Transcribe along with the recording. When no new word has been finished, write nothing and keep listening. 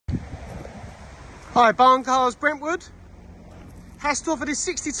Hi, Barn Cars Brentwood. Has to offer this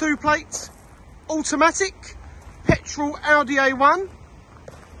 62 plate, automatic, petrol Audi A1.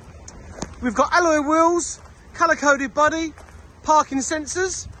 We've got alloy wheels, colour coded body, parking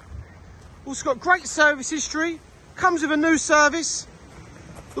sensors. Also got great service history, comes with a new service.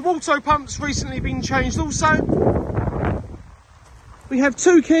 The water pump's recently been changed also. We have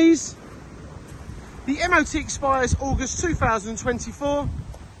 2 keys. The MOT expires August 2024.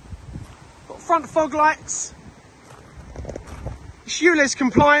 Got front fog lights. It's ULEZ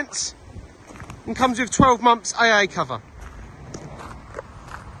compliant and comes with 12 months AA cover.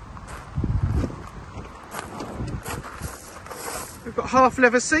 We've got half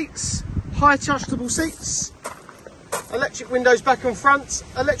leather seats, high adjustable seats, electric windows back and front,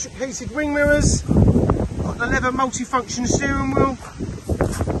 electric heated wing mirrors, got the leather multifunction steering wheel.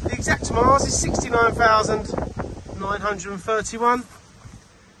 The exact miles is 69,931.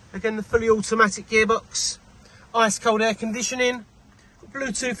 Again, the fully automatic gearbox, ice cold air conditioning, got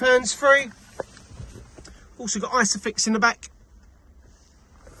Bluetooth hands free. Also got Isofix in the back.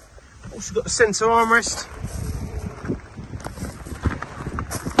 Also got the centre armrest.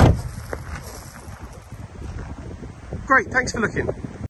 Great, thanks for looking.